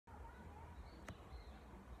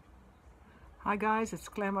Hi guys, it's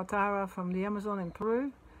Claire Matara from the Amazon in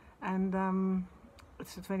Peru, and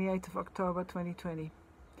it's the 28th of October 2020.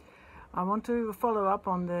 I want to follow up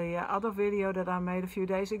on the other video that I made a few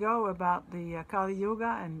days ago about the Kali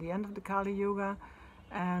Yuga and the end of the Kali Yuga,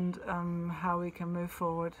 and how we can move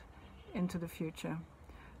forward into the future.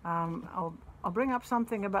 I'll bring up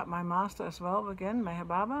something about my master as well, again, Meher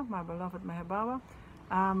Baba, my beloved Meher Baba.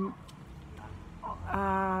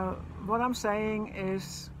 What I'm saying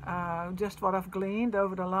is just what I've gleaned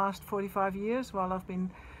over the last 45 years while I've been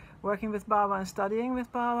working with Baba and studying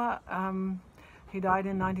with Baba. He died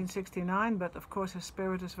in 1969, but of course his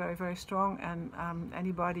spirit is very, very strong, and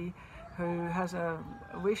anybody who has a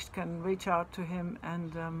wish can reach out to him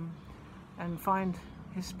and find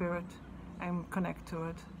his spirit and connect to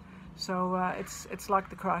it. So it's like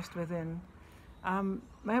the Christ within.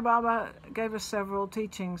 Meher Baba gave us several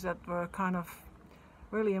teachings that were kind of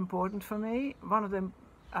really important for me. One of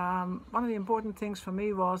the important things for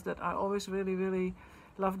me was that I always really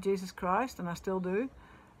loved Jesus Christ, and I still do.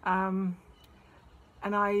 And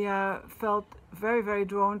I felt very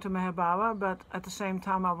drawn to Meher Baba, but at the same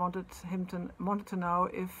time I wanted to know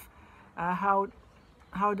if how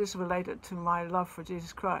this related to my love for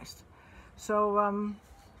Jesus Christ. So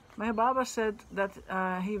Meher Baba said that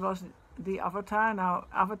he was the avatar. Now,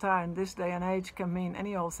 avatar in this day and age can mean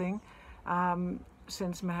any old thing.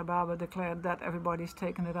 Since Meher Baba declared that, everybody's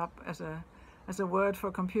taken it up as a word for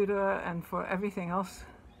computer and for everything else.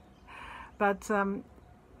 But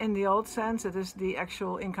in the old sense, it is the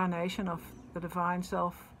actual incarnation of the divine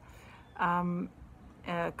self come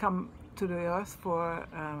to the earth for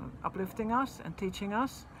uplifting us and teaching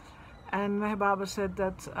us. And Meher Baba said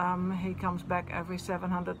that he comes back every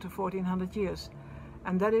 700 to 1400 years,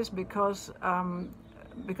 and that is because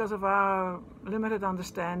of our limited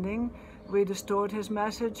understanding. We distort his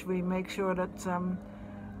message. We make sure that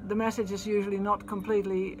the message is usually not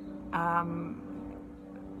completely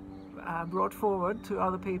brought forward to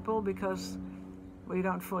other people, because we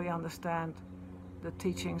don't fully understand the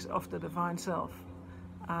teachings of the divine self.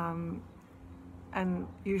 And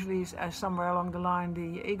usually somewhere along the line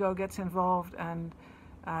the ego gets involved, and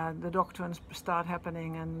the doctrines start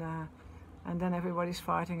happening, and then everybody's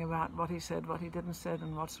fighting about what he said, what he didn't say,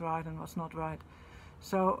 and what's right and what's not right.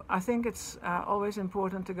 So I think it's always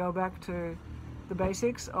important to go back to the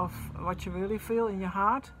basics of what you really feel in your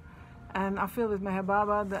heart. And I feel with Meher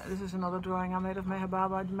Baba, that this is another drawing I made of Meher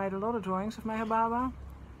Baba. I made a lot of drawings of Meher Baba.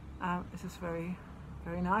 This is very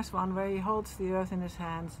nice one where he holds the earth in his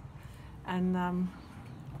hands, and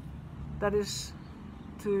that is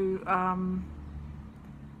to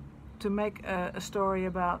make a story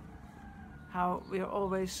about how we are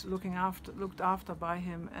always looked after by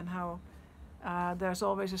him, and how there's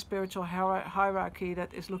always a spiritual hierarchy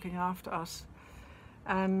that is looking after us.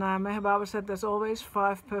 And Meher Baba said there's always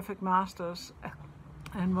 5 perfect masters,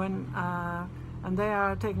 and and they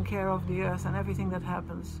are taking care of the earth and everything that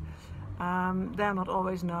happens. They're not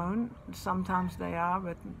always known. Sometimes they are,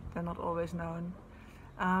 but they're not always known.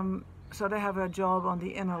 So they have a job on the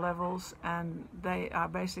inner levels, and they are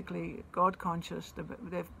basically God conscious.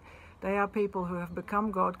 They are people who have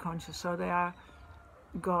become God conscious, so they are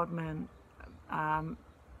God men.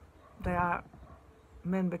 They are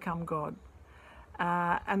men become God,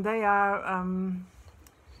 and they are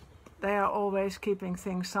always keeping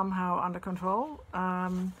things somehow under control.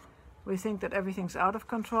 We think that everything's out of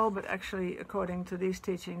control, but actually, according to these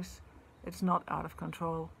teachings, it's not out of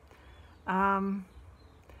control.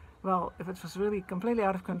 Well, if it was really completely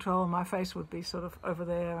out of control, my face would be sort of over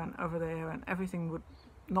there, and everything would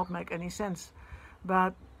not make any sense.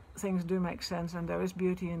 But things do make sense, and there is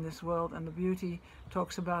beauty in this world, and the beauty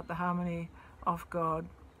talks about the harmony of God.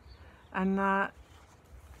 And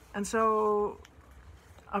so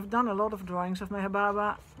I've done a lot of drawings of Meher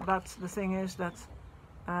Baba, but the thing is that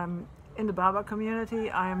in the Baba community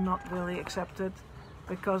I am not really accepted,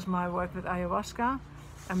 because my work with ayahuasca,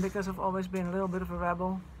 and because I've always been a little bit of a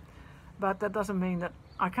rebel. But that doesn't mean that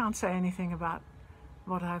I can't say anything about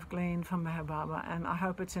what I've gleaned from Meher Baba, and I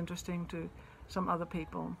hope it's interesting to some other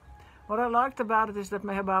people. What I liked about it is that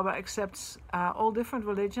Meher Baba accepts all different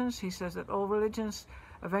religions. He says that all religions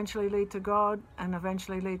eventually lead to God and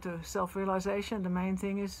eventually lead to self-realization. The main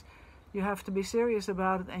thing is you have to be serious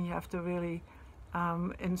about it, and you have to really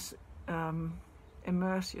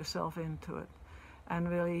immerse yourself into it, and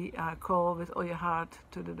really call with all your heart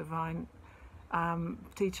to the divine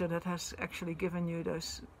teacher that has actually given you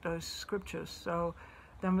those scriptures. So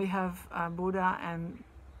then we have Buddha and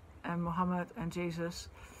Muhammad and Jesus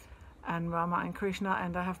and Rama and Krishna,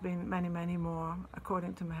 and there have been many more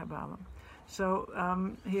according to Meher Baba. So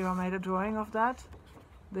here I made a drawing of that.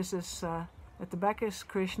 This is At the back is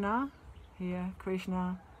Krishna, here,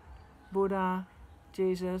 Krishna, Buddha,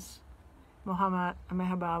 Jesus, Muhammad, and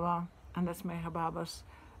Meher Baba, and that's Meher Baba's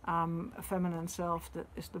feminine self, that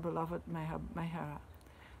is the beloved Mehera.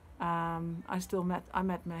 I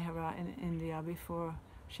met Mehera in India before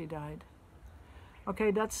she died.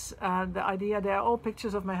 Okay, that's the idea. They are all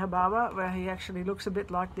pictures of Meher Baba, where he actually looks a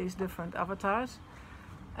bit like these different avatars.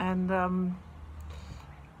 And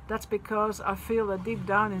that's because I feel that deep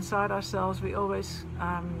down inside ourselves, we always,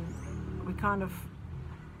 we kind of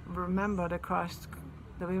remember the Christ,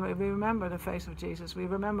 we remember the face of Jesus, we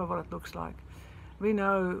remember what it looks like. We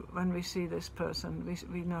know when we see this person,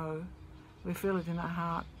 we know, we feel it in our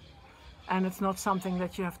heart. And it's not something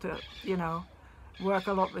that you have to, you know, work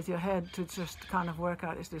a lot with your head to just kind of work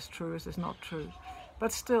out, is this true, is this not true?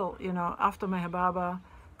 But still, you know, after Meher Baba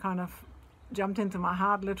kind of jumped into my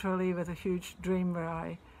heart literally with a huge dream where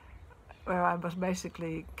I was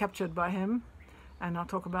basically captured by him, and I'll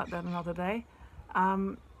talk about that another day.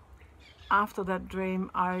 After that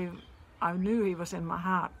dream, I knew he was in my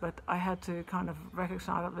heart, but I had to kind of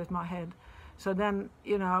reconcile it with my head. So then,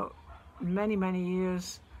 you know, many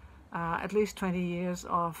years, at least 20 years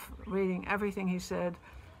of reading everything he said,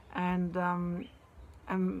 and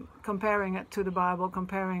comparing it to the Bible,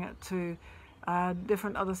 comparing it to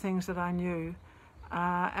different other things that I knew.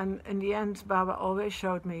 And in the end, Baba always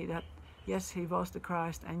showed me that, yes, he was the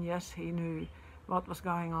Christ, and yes, he knew what was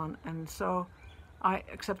going on. And so I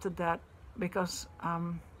accepted that, because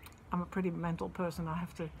I'm a pretty mental person. I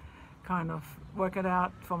have to kind of work it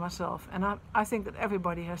out for myself. And I think that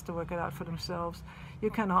everybody has to work it out for themselves. You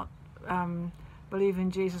cannot believe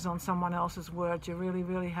in Jesus on someone else's word. You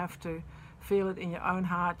really have to feel it in your own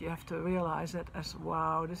heart. You have to realize it as,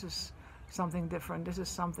 wow, this is something different. This is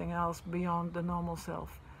something else beyond the normal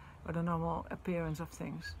self, or the normal appearance of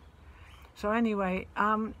things. So anyway,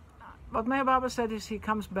 what Meher Baba said is he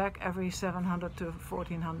comes back every 700 to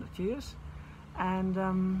 1400 years. And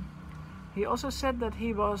he also said that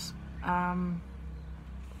he was I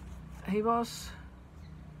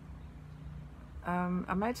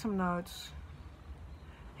made some notes.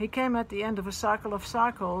 He came at the end of a cycle of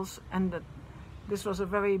cycles, and that this was a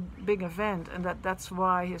very big event, and that's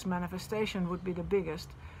why his manifestation would be the biggest.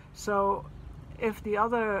 So if the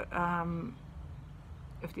other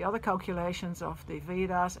calculations of the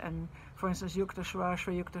Vedas, and for instance Yukteswar,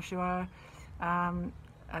 Sri Yukteswar,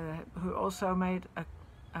 who also made a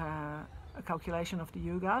calculation of the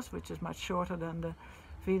yugas, which is much shorter than the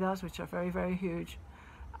Vedas, which are very huge.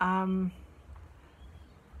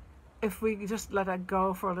 If we just let that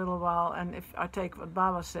go for a little while, and if I take what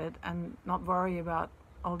Baba said and not worry about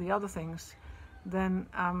all the other things, then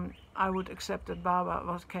I would accept that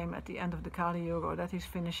Baba came at the end of the Kali Yuga, or that he's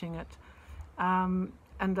finishing it. And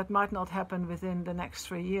that might not happen within the next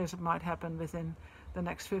 3 years. It might happen within the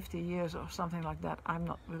next 50 years or something like that. I'm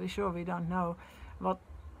not really sure. We don't know what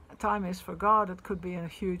time is for God. It could be a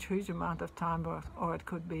huge amount of time, or it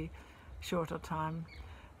could be shorter time.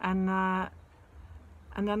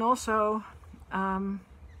 And then also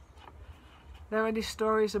there are these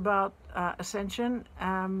stories about ascension,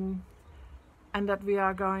 and that we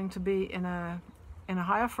are going to be in a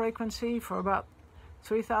higher frequency for about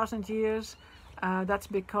 3,000 years. That's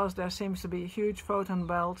because there seems to be a huge photon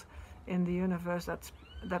belt in the universe that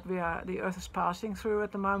the Earth is passing through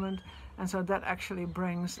at the moment, and so that actually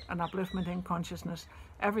brings an upliftment in consciousness.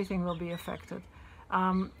 Everything will be affected.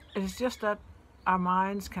 It's just that our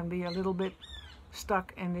minds can be a little bit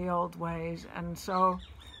stuck in the old ways, and so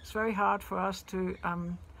it's very hard for us to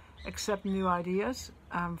accept new ideas,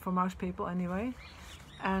 for most people anyway.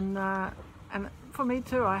 And for me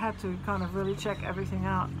too, I had to kind of really check everything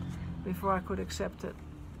out before I could accept it.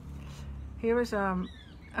 Here is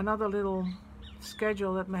another little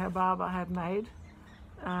schedule that Meher Baba had made.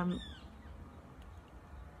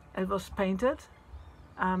 It was painted.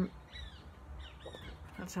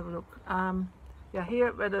 Let's have a look. Yeah,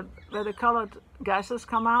 here where the colored gases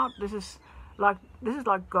come out, this is like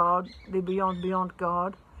God, the beyond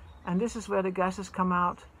God, and this is where the gases come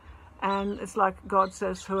out, and it's like God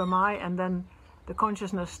says, "Who am I?" And then the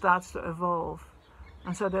consciousness starts to evolve,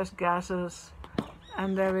 and so there's gases,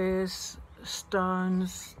 and there is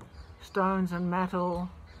stones and metal,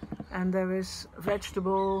 and there is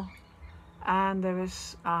vegetable, and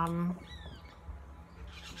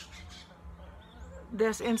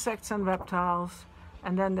there's insects and reptiles,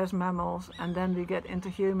 and then there's mammals, and then we get into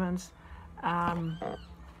humans.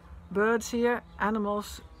 Birds here,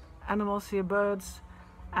 animals here, birds,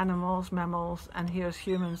 animals, mammals, and here's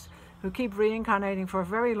humans, who keep reincarnating for a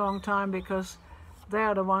very long time, because they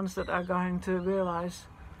are the ones that are going to realize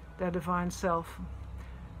their divine self.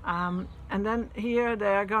 And then here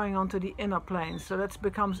they are going on to the inner planes, so that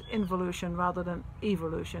becomes involution rather than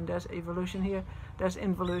evolution. There's evolution here, there's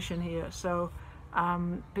involution here. So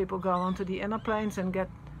people go on to the inner planes and get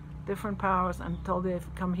different powers until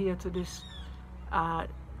they've come here to this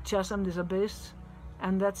chasm, this abyss,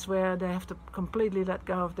 and that's where they have to completely let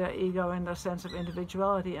go of their ego and their sense of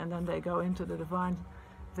individuality, and then they go into the divine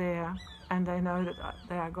there, and they know that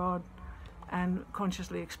they are God and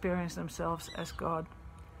consciously experience themselves as God.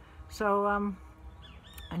 So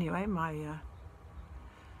anyway, my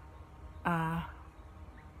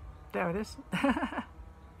there it is.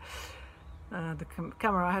 The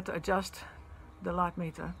camera, I had to adjust the light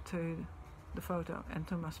meter to the photo and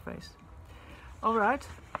to my face. All right,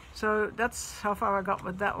 so that's how far I got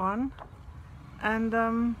with that one. And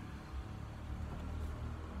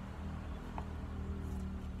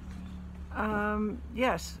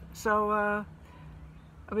yes, so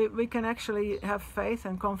we can actually have faith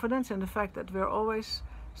and confidence in the fact that we're always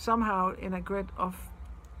somehow in a grid of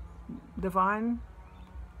divine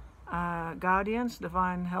guardians,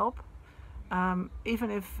 divine help, even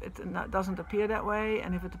if it doesn't appear that way,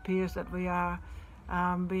 and if it appears that we are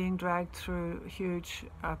being dragged through huge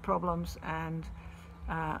problems and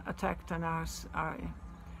attacked, and our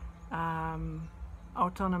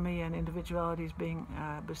autonomy and individuality is being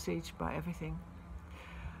besieged by everything.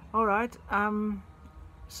 All right,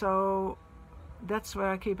 so that's where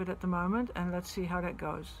I keep it at the moment, and let's see how that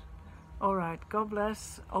goes. All right, God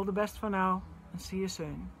bless, all the best for now, and see you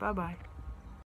soon. Bye bye.